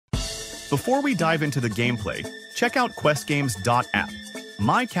Before we dive into the gameplay, check out questgames.app,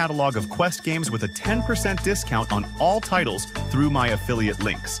 my catalog of Quest games with a 10% discount on all titles through my affiliate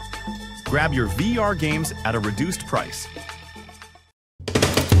links. Grab your VR games at a reduced price.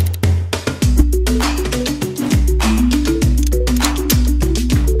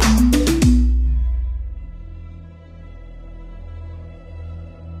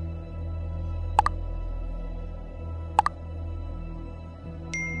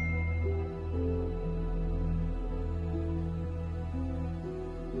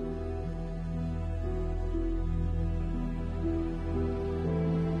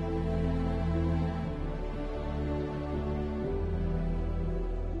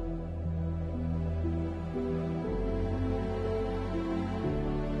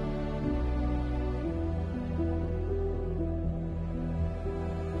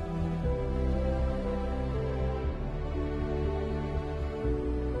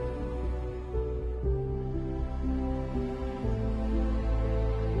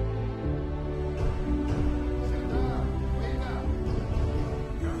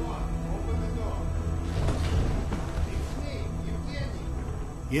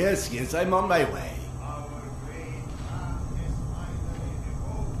 Yes, I'm on my way.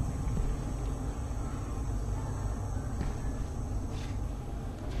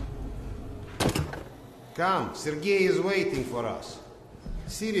 Come, Sergei is waiting for us.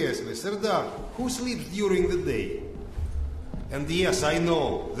 Seriously, Serdar, who sleeps during the day? And yes, I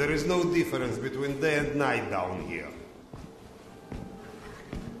know, there is no difference between day and night down here.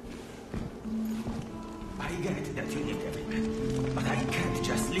 I get that you need everything, but I can't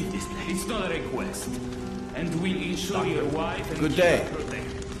just leave this place. It's not a request. And we ensure your wife and Good day. keep her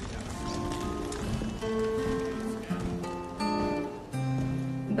protected.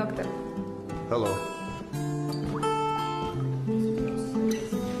 Doctor. Hello.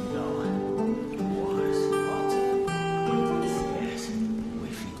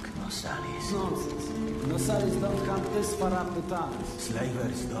 Nosalis don't come this far up the tunnels.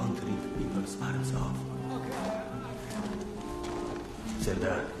 Slavers don't rip people's arms off.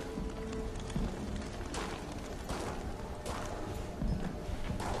 Serdar.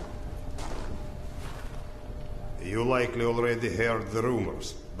 You likely already heard the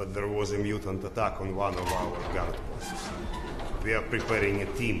rumors, but there was a mutant attack on one of our guard posts. We are preparing a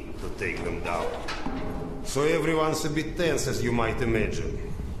team to take them down. So everyone's a bit tense, as you might imagine.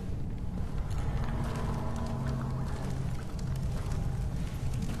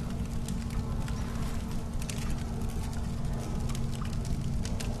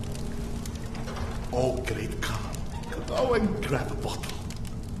 Oh, great Khan. Go and grab a bottle.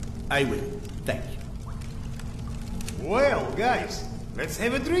 I will. Thank you. Well, guys, let's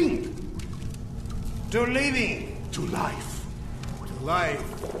have a drink. To living. To life. To life.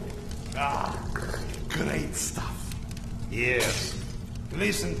 Ah, great stuff. Yes.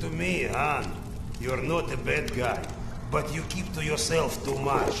 Listen to me, Han. You're not a bad guy, but you keep to yourself too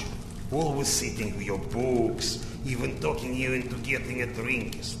much. Always sitting with your books, even talking you into getting a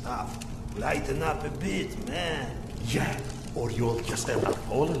drink and stuff. Lighten up a bit, man. Yeah, or you'll just end up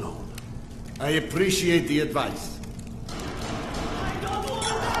all alone. I appreciate the advice.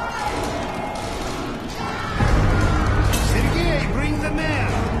 Sergei, bring the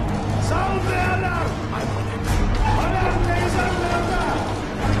man! Sound the alarm! I'm on it. Alarm, there is alarm!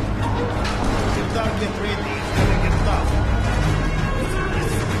 Serdar, get ready, it's gonna get tough.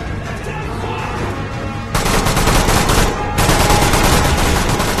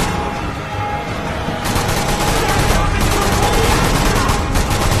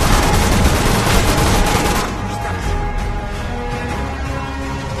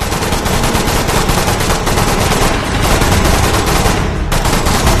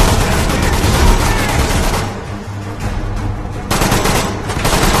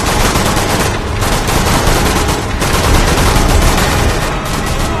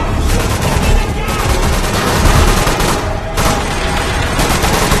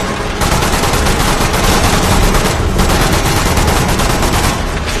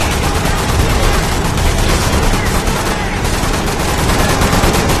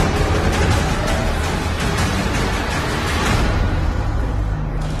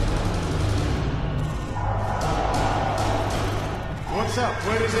 What's up?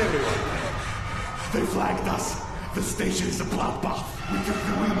 Where is everyone? They flagged us. The station is a bloodbath. We took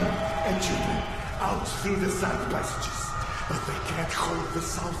the women and children out through the side passages. But they can't hold the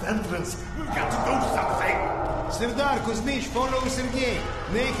south entrance. We've got to do something. Serdar, Kuzmich, follow Sergei.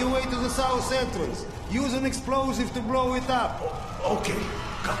 Make your way to the south entrance. Use an explosive to blow it up. Okay,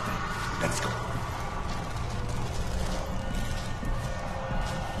 got that. Let's go.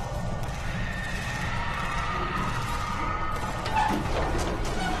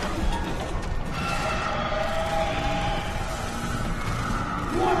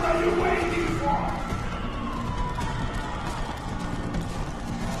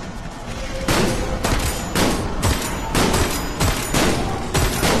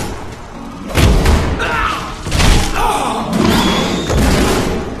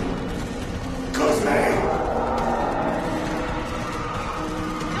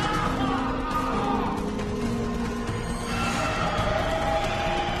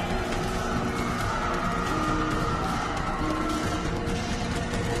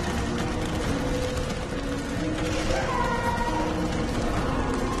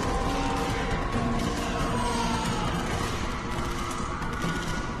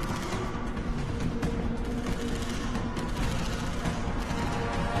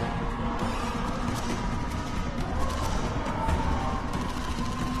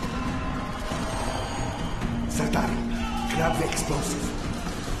 Serdar, grab the explosive.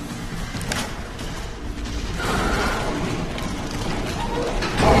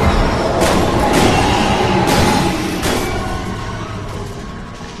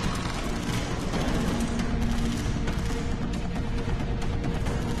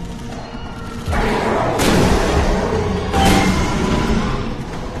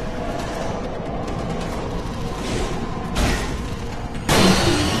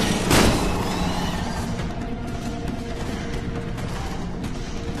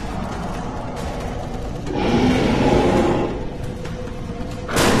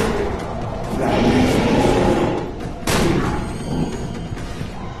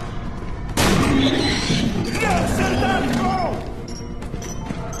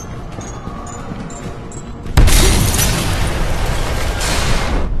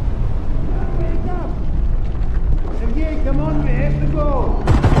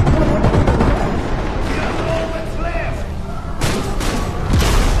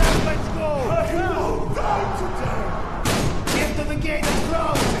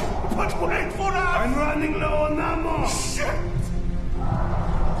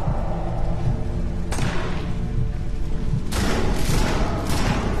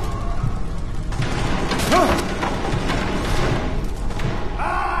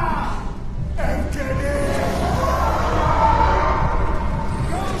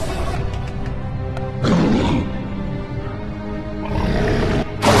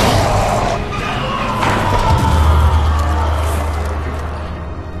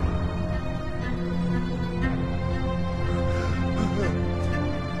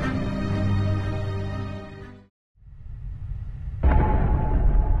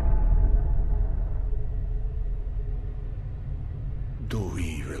 Do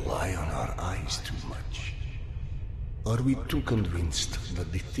we rely on our eyes too much? Are we too convinced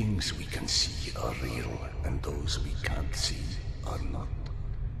that the things we can see are real and those we can't see are not?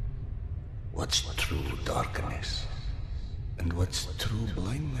 What's true darkness? And what's true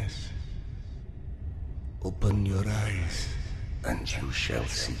blindness? Open your eyes and you shall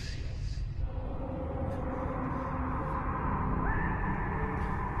see.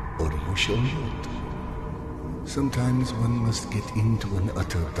 Or you shall not. Sometimes one must get into an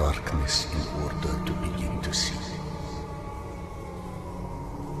utter darkness in order to begin to see.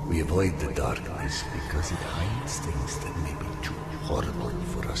 We avoid the darkness because it hides things that may be too horrible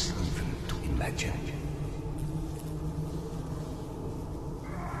for us even to imagine.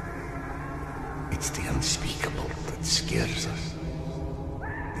 It's the unspeakable that scares us.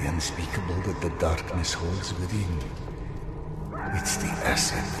 The unspeakable that the darkness holds within. It's the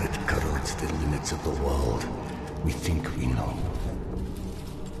acid that corrodes the limits of the world we think we know.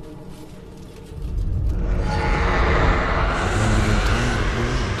 But when the entire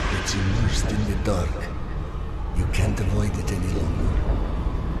world gets immersed in the dark, you can't avoid it any longer.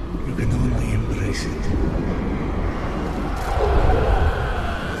 You can only embrace it.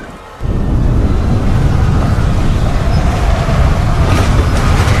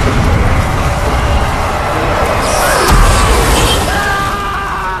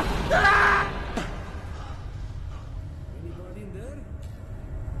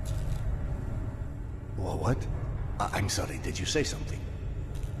 What? I'm sorry, did you say something?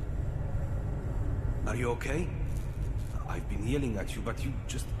 Are you okay? I've been yelling at you, but you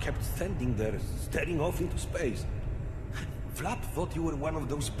just kept standing there, staring off into space. Flap thought you were one of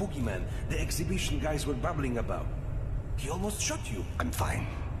those boogeymen the exhibition guys were babbling about. He almost shot you. I'm fine.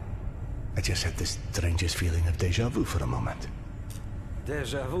 I just had the strangest feeling of déjà vu for a moment.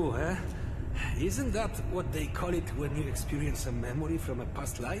 Déjà vu, eh? Isn't that what they call it when you experience a memory from a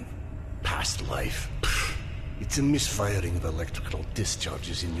past life? Past life? Pfft. It's a misfiring of electrical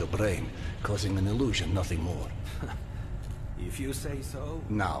discharges in your brain, causing an illusion, nothing more. If you say so.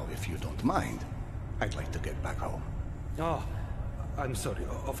 Now, if you don't mind, I'd like to get back home. Oh, I'm sorry,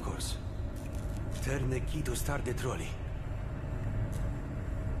 of course. Turn the key to start the trolley.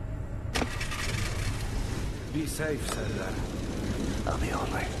 Be safe, Serdar. I'll be all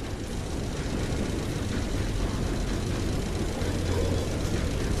right.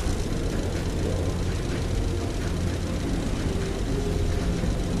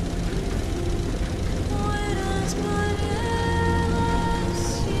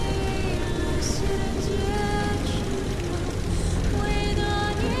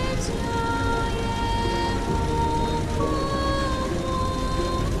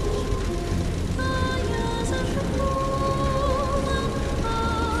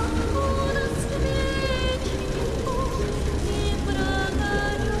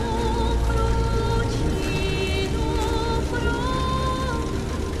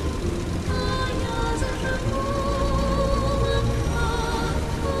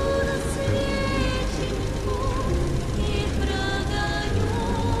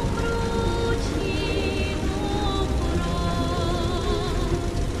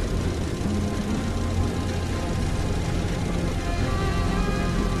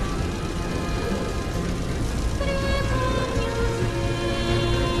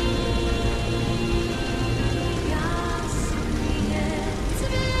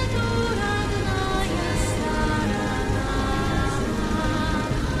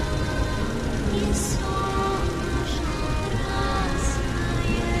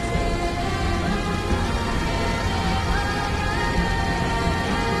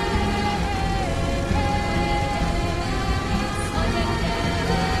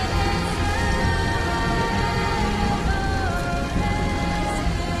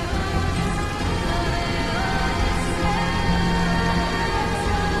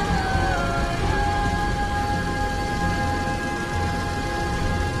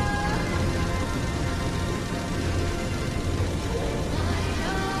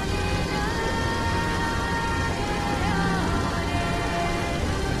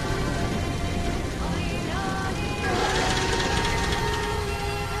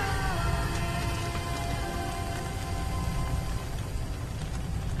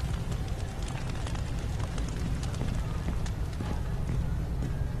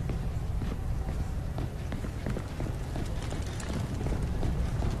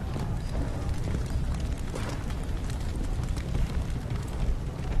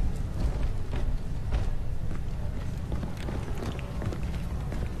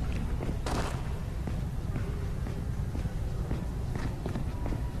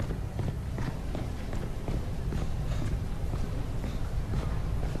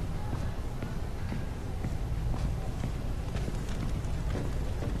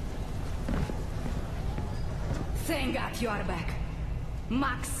 Thank God you are back.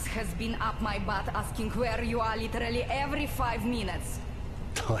 Max has been up my butt asking where you are literally every 5 minutes.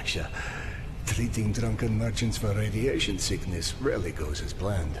 Tasha, treating drunken merchants for radiation sickness rarely goes as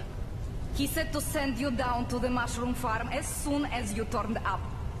planned. He said to send you down to the mushroom farm as soon as you turned up.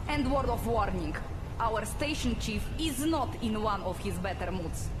 And word of warning, our station chief is not in one of his better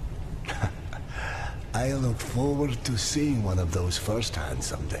moods. I look forward to seeing one of those firsthand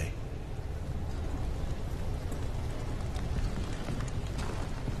someday.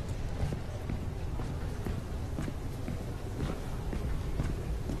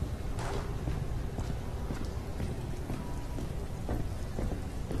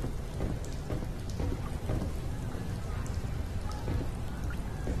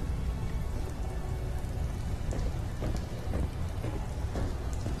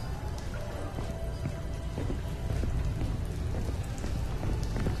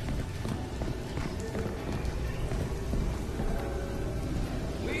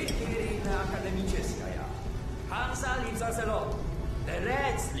 The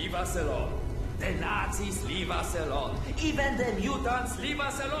Reds leave us alone. The Nazis leave us alone. Even the mutants leave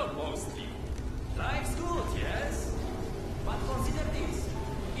us alone, mostly. Life's good, yes? But consider this.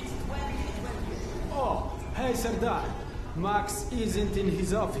 It's 2020. Oh, hey Serdar. Max isn't in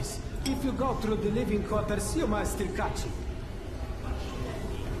his office. If you go through the living quarters, you might still catch him.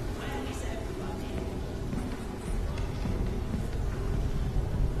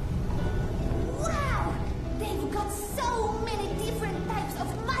 Wow! They've got so many different types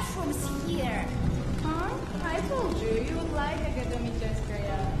of mushrooms here. Huh? I told you, you would like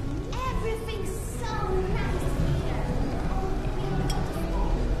Akademicheskoya. Everything's so nice here.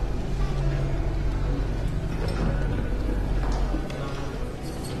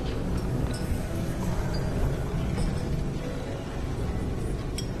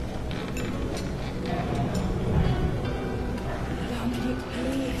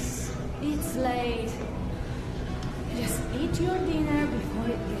 Please, it's late. Just eat your dinner before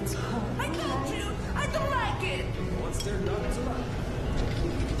it gets cold. I told you! I don't like it! What's there not to like?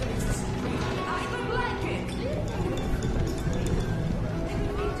 I don't like it!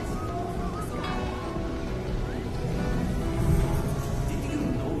 Did you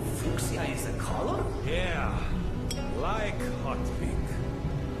know fuchsia is a color? Yeah, like hot pink.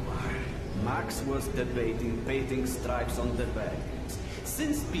 Max was debating painting stripes on the bags,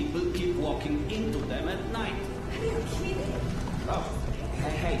 since people keep walking into them at night. Are you kidding? Oh,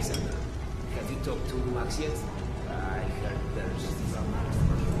 hey, Serdar. Have you talked to Max yet? I heard there's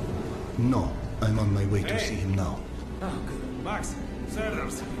some... No, I'm on my way to see him now. Oh, good. Max,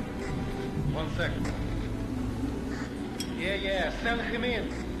 Serdar's. 1 second. Yeah, send him in.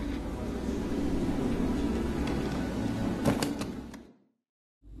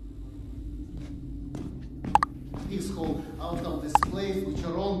 This hole out of this place with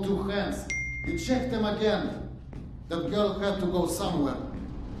your own 2 hands. You checked them again. That girl had to go somewhere.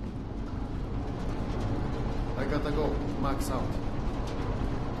 I gotta go. Max out.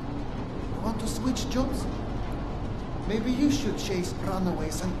 Want to switch jobs? Maybe you should chase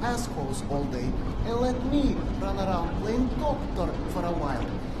runaways and assholes all day and let me run around playing doctor for a while.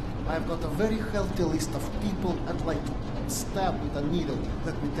 I've got a very healthy list of people I'd like to stab with a needle,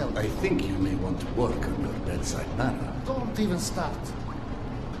 let me tell you. I think you may want to work on your bedside manner. Don't even start.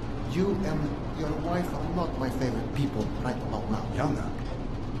 You and your wife are not my favorite people right about now. Yana,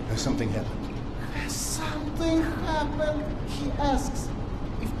 has something happened? Has something happened? He asks.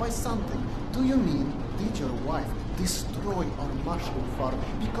 If by something, do you mean did your wife destroy our mushroom farm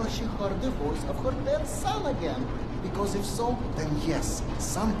because she heard the voice of her dead son again? Because if so, then yes,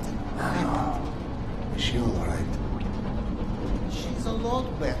 something happened. Is she all right? She's a lot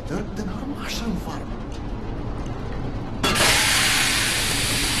better than her mushroom farm.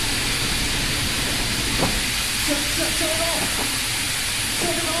 Shut it off!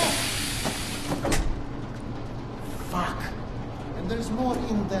 Shut it off! Fuck! And there's more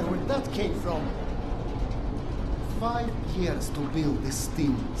in there where that came from. 5 years to build this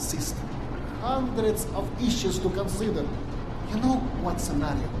steam system. Hundreds of issues to consider. You know what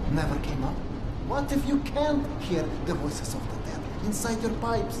scenario never came up? What if you can't hear the voices of the dead inside your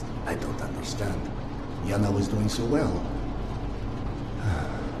pipes? I don't understand. Yana was doing so well.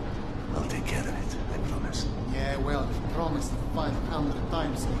 I'll take care of it, I promise. Yeah, well, you promised 500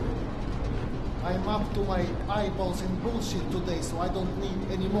 times. I'm up to my eyeballs in bullshit today, so I don't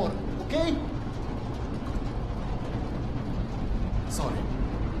need any more, okay? Sorry.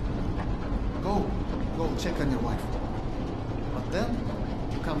 Go check on your wife. But then,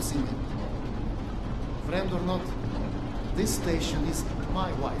 you come see me. Friend or not, this station is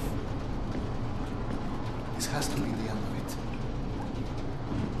my wife. This has to be the end of it.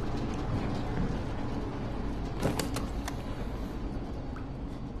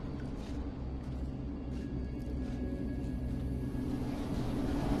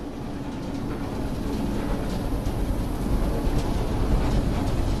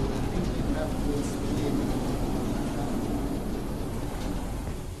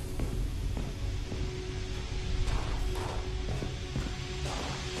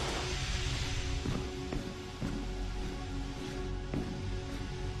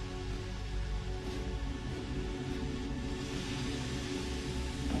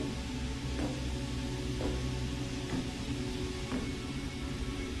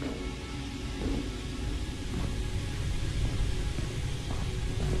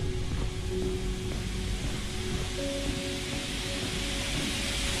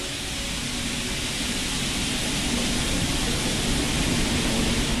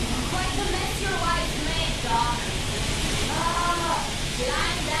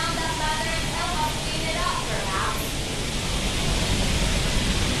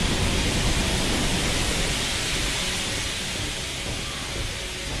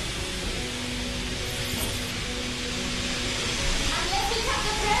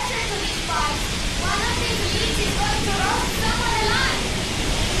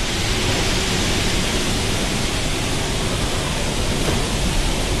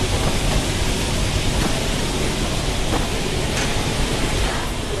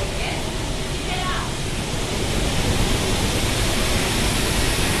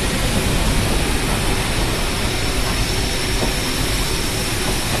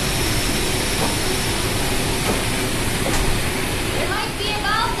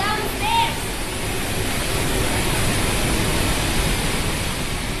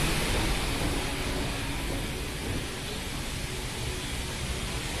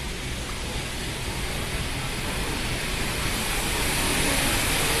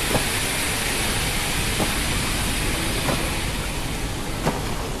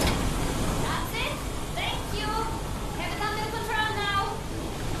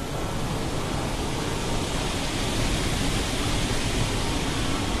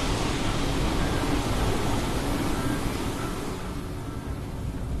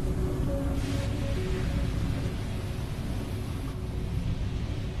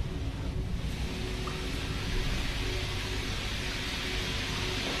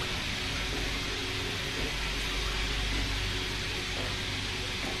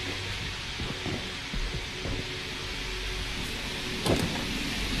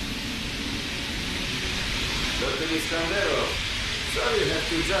 Sorry you have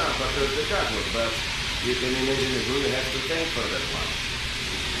to jump after the catwalk, but you can imagine who you have to thank for that one.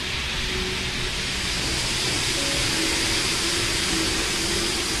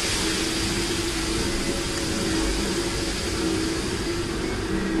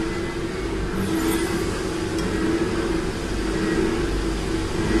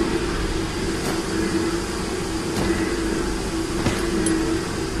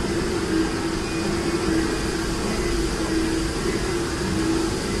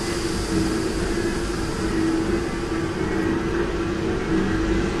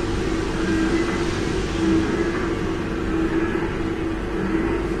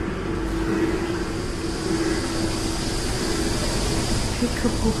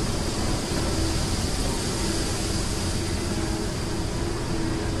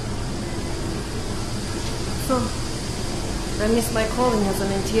 I miss my calling as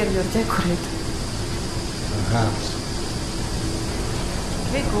an interior decorator. Perhaps.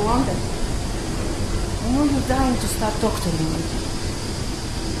 Okay, go on then. I know you're dying to start doctoring me.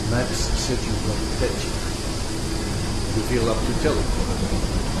 Max said you got that check. You feel up to telling for it.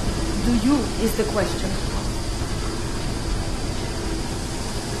 Do you, is the question.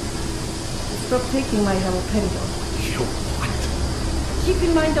 Stop taking my haloperidol. You what? Keep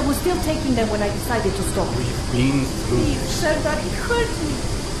in mind I was still taking them when I decided to stop. We've been through Please, Serdar, it hurt me.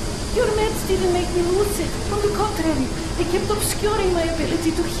 Your meds didn't make me lucid. On the contrary, they kept obscuring my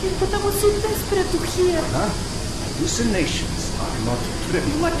ability to hear, but I was so desperate to hear. Huh? Hallucinations are not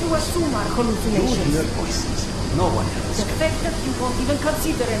trivial. What you assume are hallucinations. You hear voices. No one else The can. fact that you won't even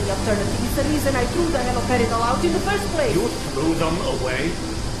consider any alternative is the reason I threw the haloperidol out in the first place. You threw them away?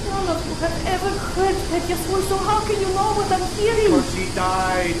 None of you have ever heard Petya's voice, so how can you know what I'm hearing? Because he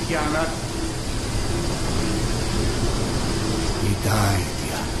died, Yana. He died,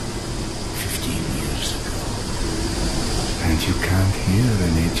 yeah. 15 years ago. And you can't hear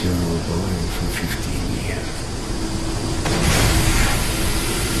an 8-year-old boy for 15 years.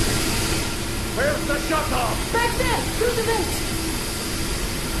 Where's the shutter? Back there, through the vent.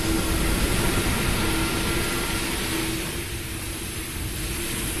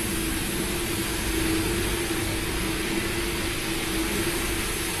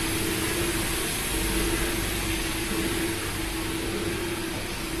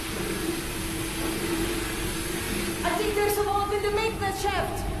 the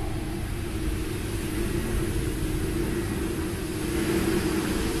shaft!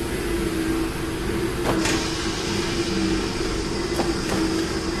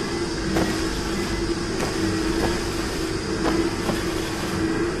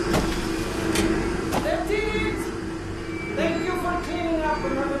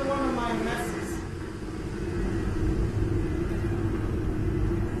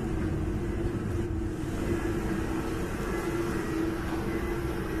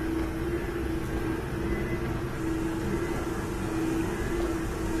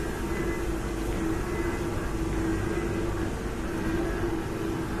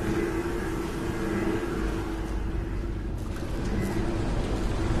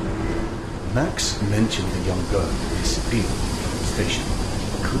 Max mentioned the young girl disappeared from the station.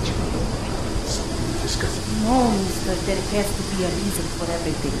 Could you remember something discussing? No, mister, there has to be a reason for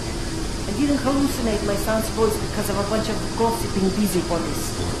everything. I didn't hallucinate my son's voice because of a bunch of gossiping busybodies.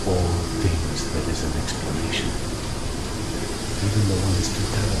 For all things, there is an explanation. Even the one is too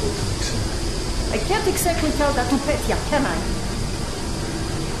terrible to accept. I can't exactly tell that to Petya, can I?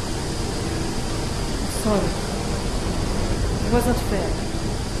 I'm sorry. It wasn't fair.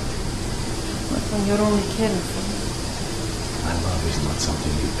 Not when you're only caring for me. My love is not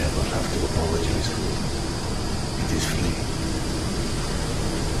something you ever have to apologize for. It is free.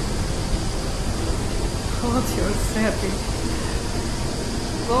 God, you're sappy.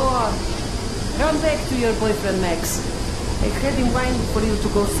 Go on. Run back to your boyfriend, Max. I had him whining for you to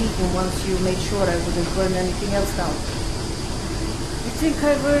go see him once you made sure I wouldn't burn anything else down. I think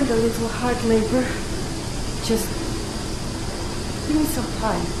I've earned a little hard labor. Just give me some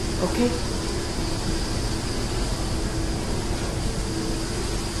time, okay?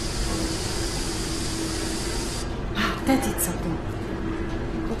 That did something.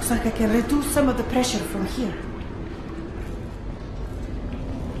 Looks like I can reduce some of the pressure from here.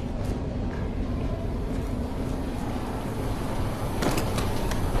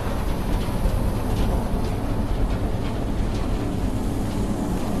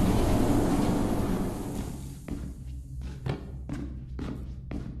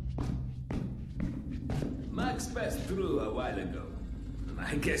 Max passed through a while ago.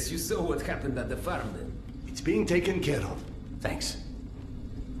 I guess you saw what happened at the farm then. It's being taken care of. Thanks.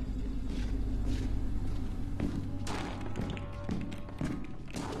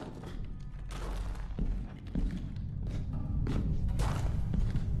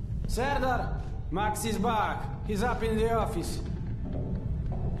 Serdar, Max is back. He's up in the office.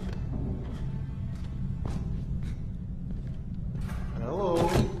 Hello.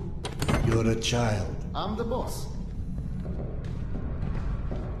 You're a child. I'm the boss.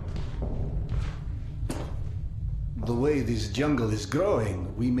 The way this jungle is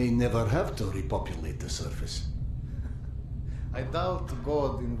growing, we may never have to repopulate the surface. I doubt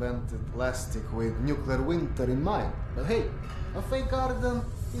God invented plastic with nuclear winter in mind. But hey, a fake garden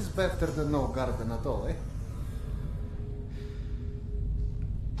is better than no garden at all, eh?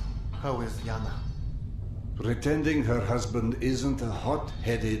 How is Yana? Pretending her husband isn't a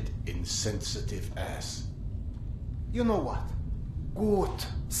hot-headed, insensitive ass. You know what? Good.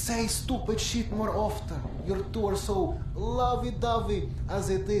 Say stupid shit more often. Your two are so lovey-dovey as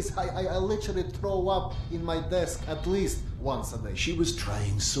it is. I literally throw up in my desk at least once a day. She was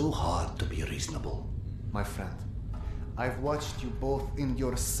trying so hard to be reasonable. My friend, I've watched you both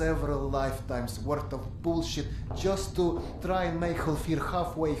endure several lifetimes worth of bullshit just to try and make her feel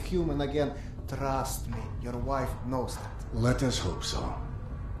halfway human again. Trust me, your wife knows that. Let us hope so.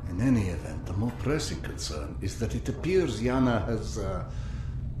 In any event, the more pressing concern is that it appears Yana has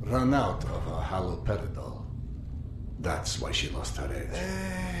run out of her haloperidol. That's why she lost her edge.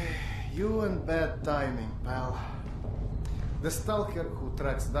 You and bad timing, pal. The stalker who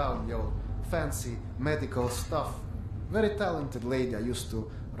tracks down your fancy medical stuff, very talented lady I used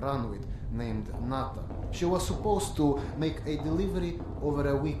to run with, named Nata. She was supposed to make a delivery over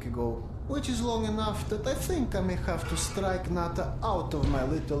a week ago, which is long enough that I think I may have to strike Nata out of my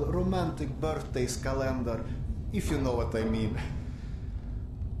little romantic birthdays calendar, if you know what I mean.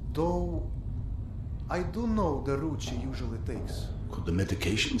 Though, I do know the route she usually takes. Could the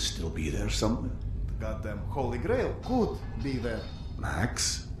medication still be there somewhere? The goddamn Holy Grail could be there.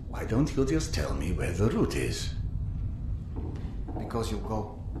 Max, why don't you just tell me where the route is? Because you'll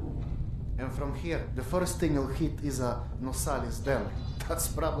go. And from here, the first thing you'll hit is a Nosalis Deli. That's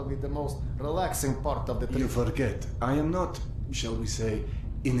probably the most relaxing part of the trip. You forget, I am not, shall we say,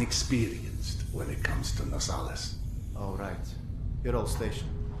 inexperienced when it comes to Nosalis. Oh, right. You're all stationed.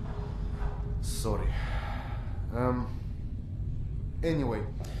 Sorry. Anyway,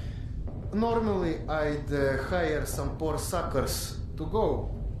 normally I'd hire some poor suckers to go,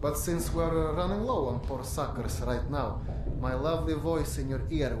 but since we're running low on poor suckers right now, my lovely voice in your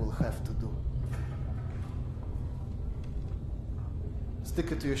ear will have to do.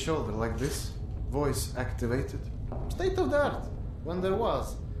 Stick it to your shoulder like this, voice activated. State of the art, when there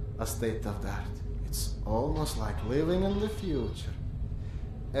was a state of the art. It's almost like living in the future.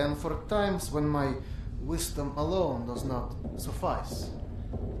 And for times when my wisdom alone does not suffice.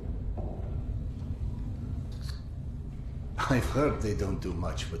 I've heard they don't do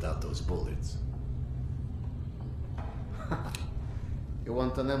much without those bullets. You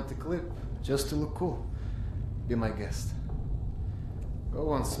want an empty clip just to look cool? Be my guest. Go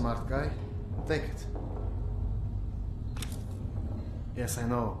on, smart guy. Take it. Yes, I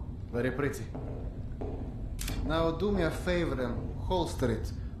know. Very pretty. Now do me a favor and holster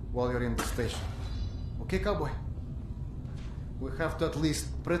it while you're in the station. Okay, cowboy? We have to at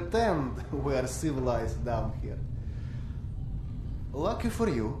least pretend we are civilized down here. Lucky for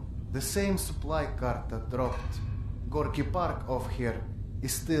you, the same supply cart that dropped Gorky Park off here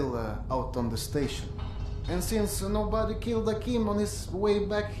is still out on the station. And since nobody killed Akim on his way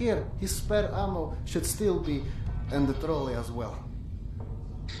back here, his spare ammo should still be in the trolley as well.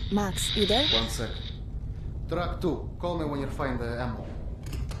 Max, you there? 1 second. Truck 2, call me when you find the ammo.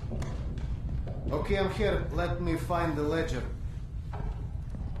 Okay, I'm here. Let me find the ledger.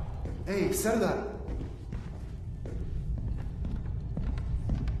 Hey, Serdar!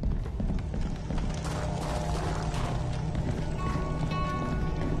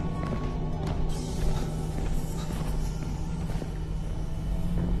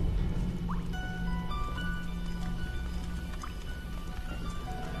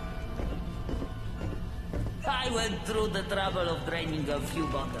 I went through the trouble of draining a few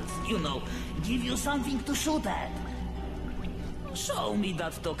bottles. You know, give you something to shoot at. Show me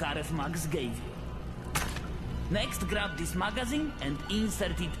that Tokarev Max gave you. Next, grab this magazine and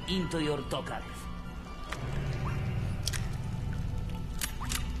insert it into your Tokarev.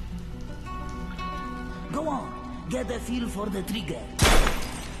 Go on, get a feel for the trigger.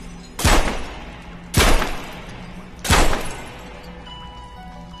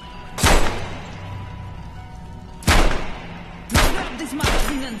 This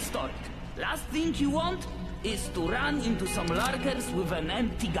magazine and store it. Last thing you want is to run into some lurkers with an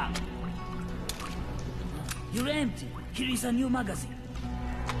empty gun. You're empty. Here is a new magazine.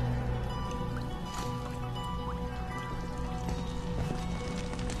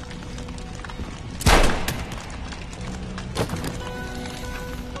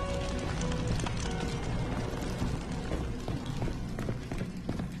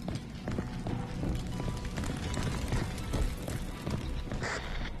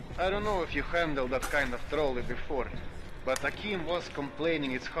 I don't know if you handled that kind of trolley before, but Akim was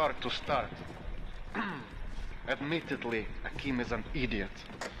complaining it's hard to start. Admittedly, Akim is an idiot.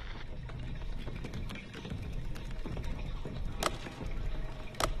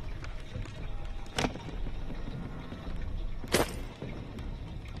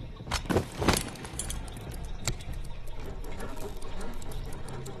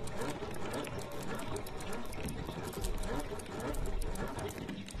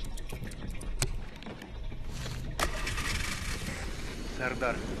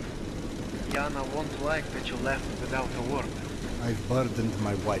 Serdar, Yana won't like that you left without a word. I've burdened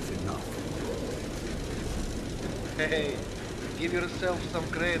my wife enough. Hey, give yourself some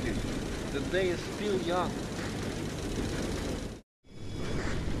credit. The day is still young.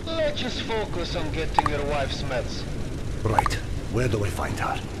 Let's just focus on getting your wife's meds. Right. Where do I find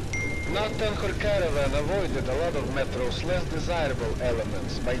her? Not and her caravan avoided a lot of Metro's less desirable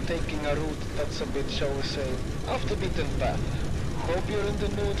elements by taking a route that's a bit, shall we say, off the beaten path. Hope you're in the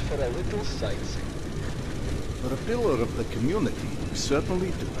mood for a little sightseeing. For a pillar of the community, you certainly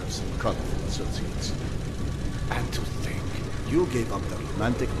do have some colorful associates. And to think, you gave up the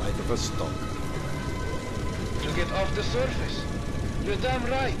romantic life of a stalker. To get off the surface? You're damn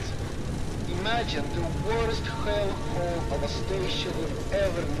right. Imagine the worst hellhole of a station you've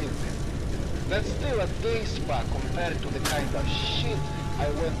ever lived in. That's still a day spa compared to the kind of shit I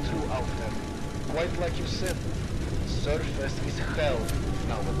went through out there. Quite like you said. Surface is hell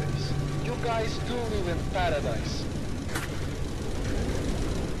nowadays. You guys do live in paradise.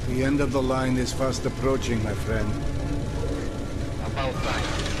 The end of the line is fast approaching, my friend. About time.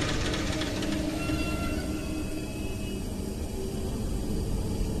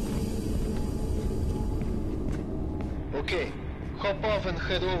 Okay, hop off and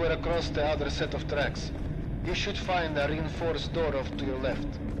head over across the other set of tracks. You should find a reinforced door off to your left.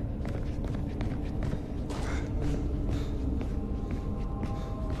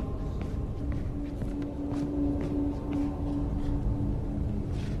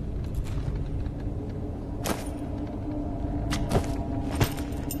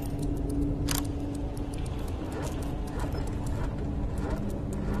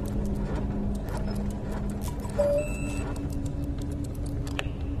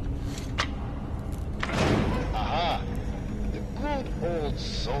 Aha! The good old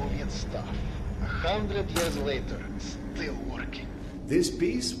Soviet stuff. 100 years later, still working. This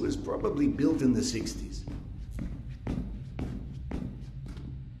piece was probably built in the 60s.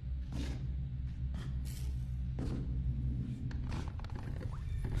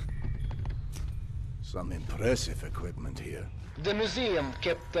 Some impressive equipment here. The museum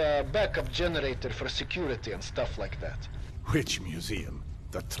kept a backup generator for security and stuff like that. Which museum?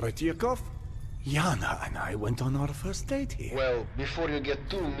 The Tretyakov? Yana and I went on our first date here. Well, before you get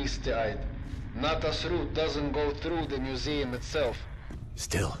too misty-eyed, Nata's route doesn't go through the museum itself.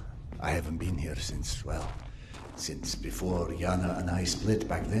 Still, I haven't been here since, well, since before Yana and I split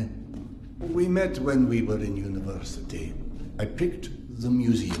back then. We met when we were in university. I picked the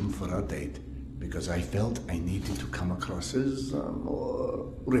museum for our date because I felt I needed to come across as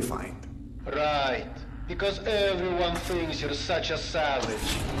more refined. Right, because everyone thinks you're such a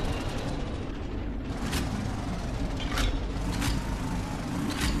savage.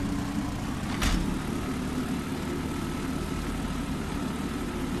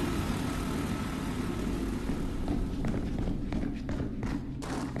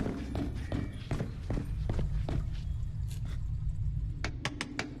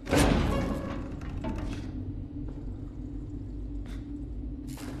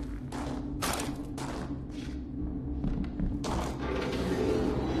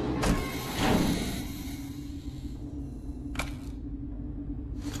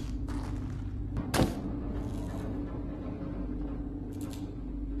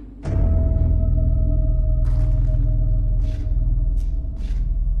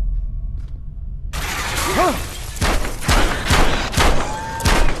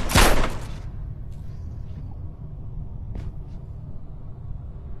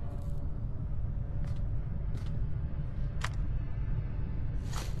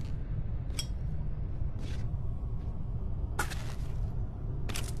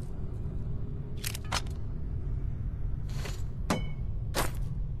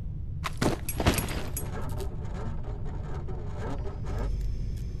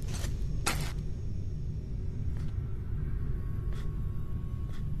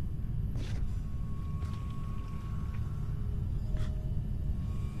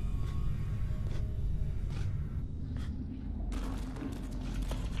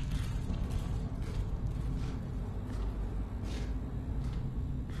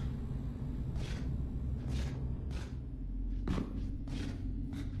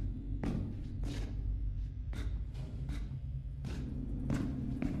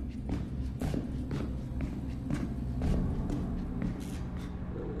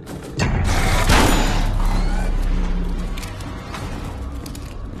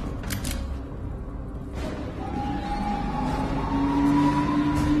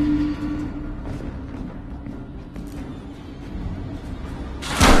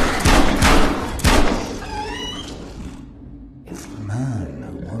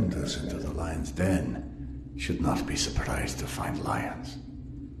 Den should not be surprised to find lions.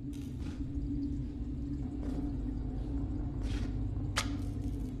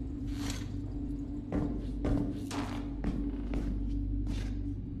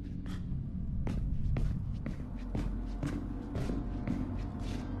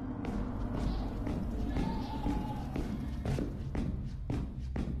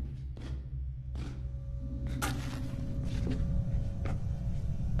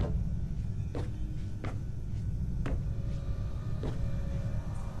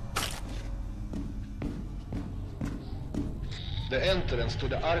 The entrance to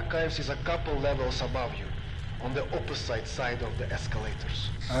the archives is a couple levels above you, on the opposite side of the escalators.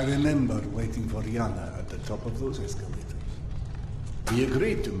 I remember waiting for Yana at the top of those escalators. We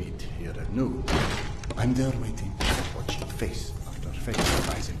agreed to meet here at noon. I'm there waiting, watching face after face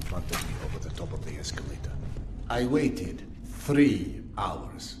rise in front of me over the top of the escalator. I waited 3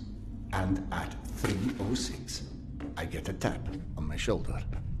 hours, and at 3:06, I get a tap on my shoulder.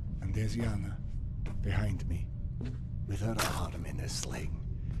 And there's Yana, behind me, with her arm in a sling.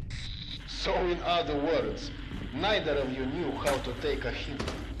 So in other words, neither of you knew how to take a hint.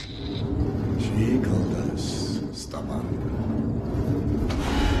 She called us stubborn.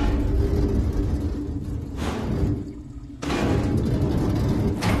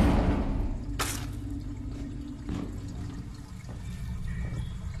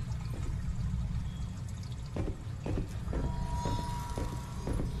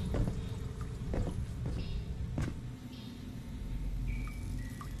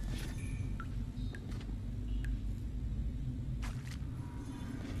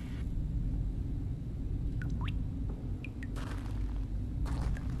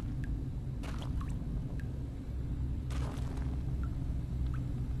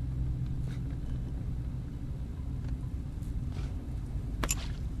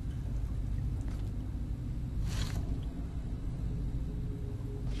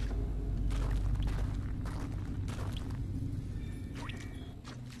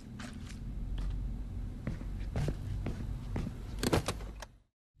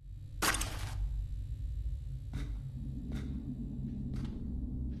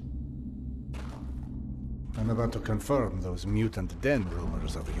 about to confirm those mutant den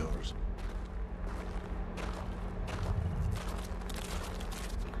rumors of yours.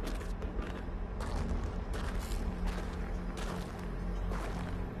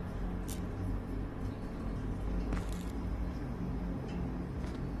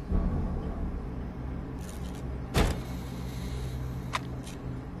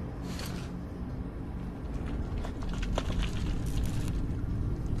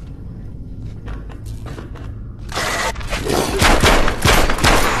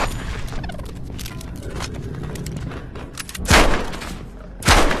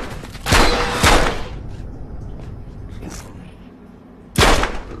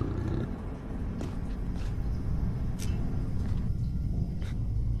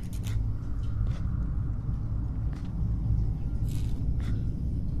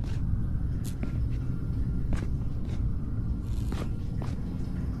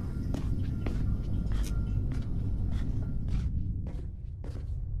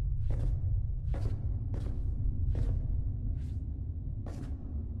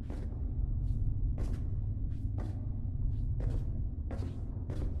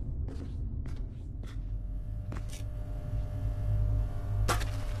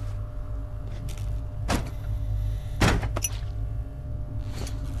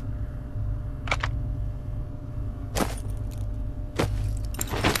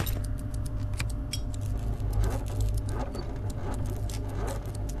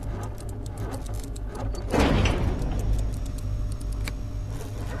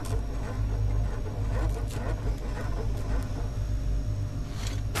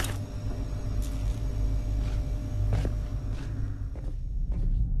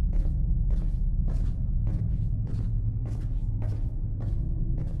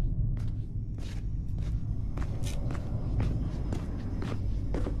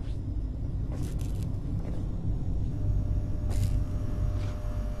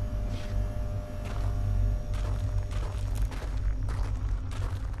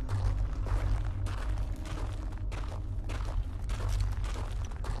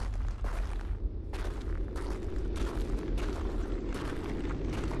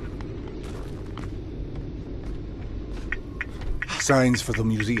 Signs for the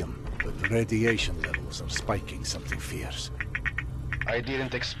museum, but the radiation levels are spiking something fierce. I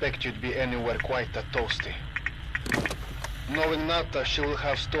didn't expect you to be anywhere quite that toasty. Knowing Nata, she will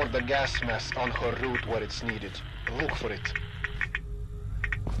have stored the gas mask on her route where it's needed. Look for it.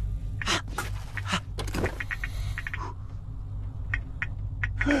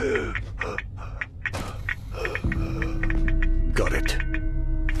 Got it.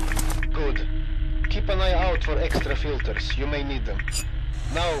 Good. Keep an eye out for extra filters. You may need them.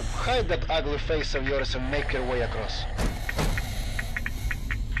 Now, hide that ugly face of yours and make your way across.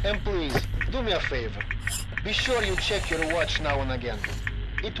 And please, do me a favor. Be sure you check your watch now and again.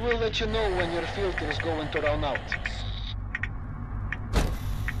 It will let you know when your filter is going to run out.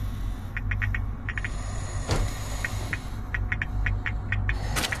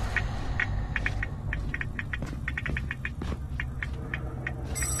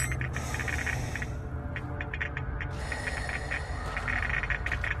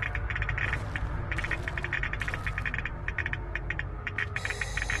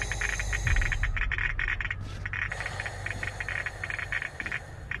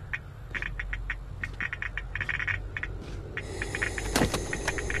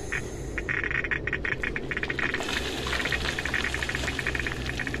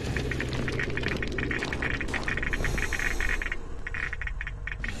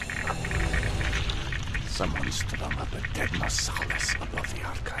 Someone strung up a dead Marsalis above the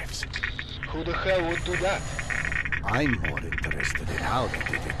archives. Who the hell would do that? I'm more interested in how they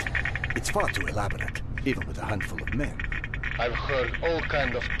did it. It's far too elaborate, even with a handful of men. I've heard all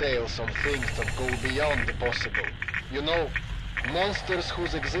kind of tales on things that go beyond the possible. You know, monsters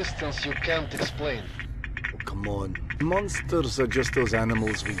whose existence you can't explain. Oh, come on. Monsters are just those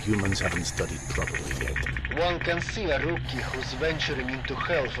animals we humans haven't studied properly yet. One can see a rookie who's venturing into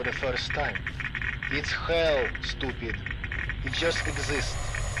hell for the first time. It's hell, stupid. It just exists.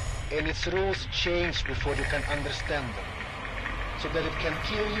 And its rules change before you can understand them. So that it can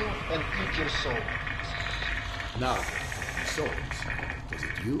kill you and eat your soul. Now, souls. Was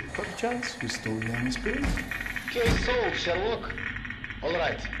it you, perchance, who stole Yanni's spirit? Case solved, Sherlock.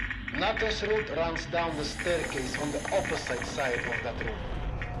 Alright. Nata's route runs down the staircase on the opposite side of that room.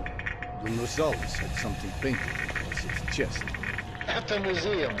 The Marsalis had something painted across its chest. At a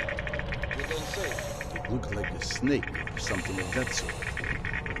museum. You don't say. It looked like a snake or something of that sort.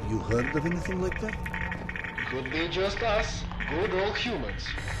 You heard of anything like that? Could be just us. Good old humans.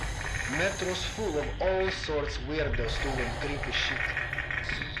 Metro's full of all sorts weirdos doing creepy shit.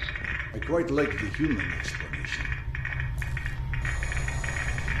 I quite like the human explanation.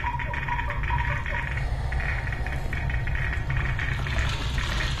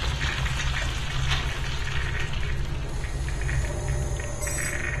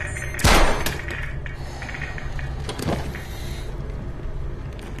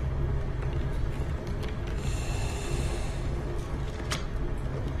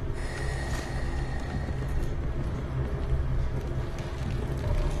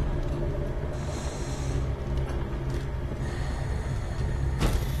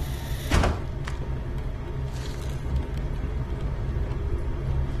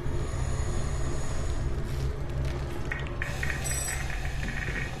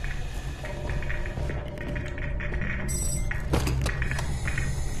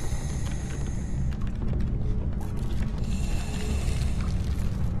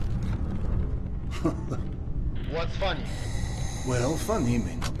 What's funny? Well, funny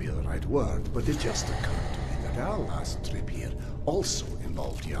may not be the right word, but it just occurred to me that our last trip here also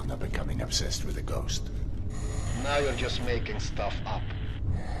involved Yana becoming obsessed with a ghost. Now you're just making stuff up.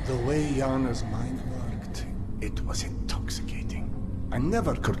 The way Yana's mind worked, it was intoxicating. I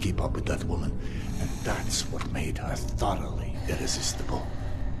never could keep up with that woman, and that's what made her thoroughly irresistible.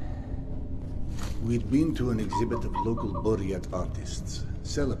 We'd been to an exhibit of local Buryat artists,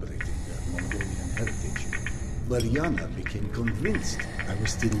 celebrating their Mongolian heritage, where Yana became convinced I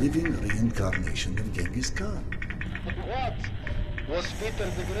was the living reincarnation of Genghis Khan. What? Was Peter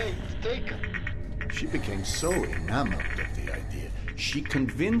the Great taken? She became so enamored of the idea, she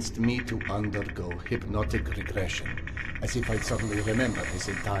convinced me to undergo hypnotic regression, as if I'd suddenly remembered this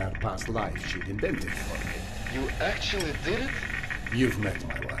entire past life she'd invented for me. You actually did it? You've met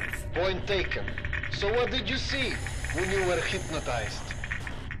my wife. Point taken. So what did you see when you were hypnotized?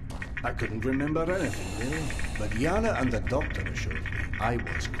 I couldn't remember anything, really. But Yana and the doctor assured me I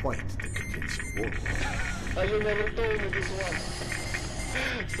was quite the convincing warlord. You never told me this one.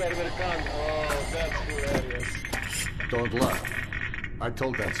 Serdar Khan, oh, that's hilarious. Don't laugh. I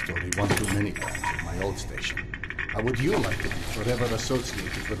told that story one too many times at my old station. How would you like to be forever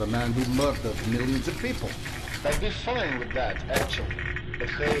associated with a man who murdered millions of people? I'd be fine with that, actually. But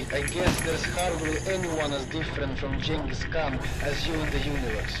hey, I guess there's hardly anyone as different from Genghis Khan as you in the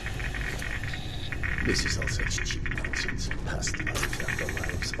universe. This is all such cheap nonsense. Past lives,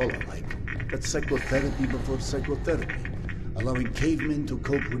 afterlives, all alike. That's psychotherapy before psychotherapy. Allowing cavemen to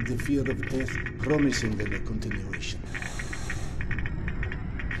cope with the fear of death, promising them a continuation.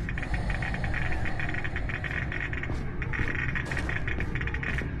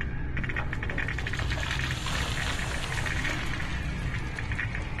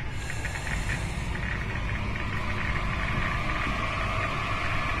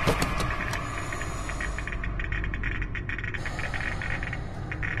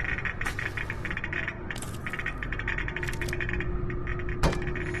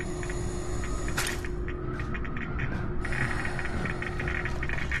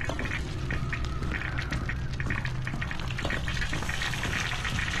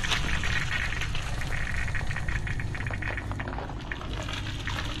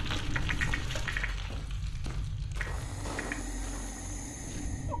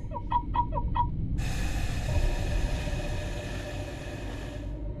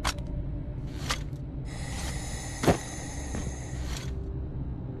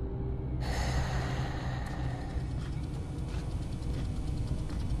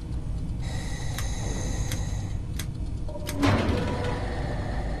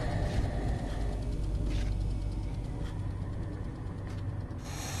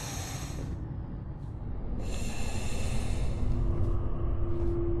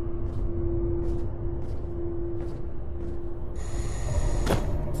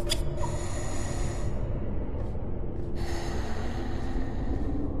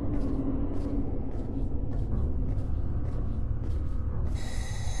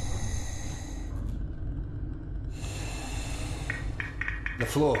 The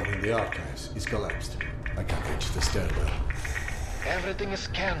floor in the archives is collapsed. I can't reach the stairwell. Everything is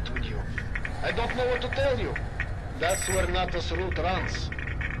scanned with you. I don't know what to tell you. That's where Nata's route runs.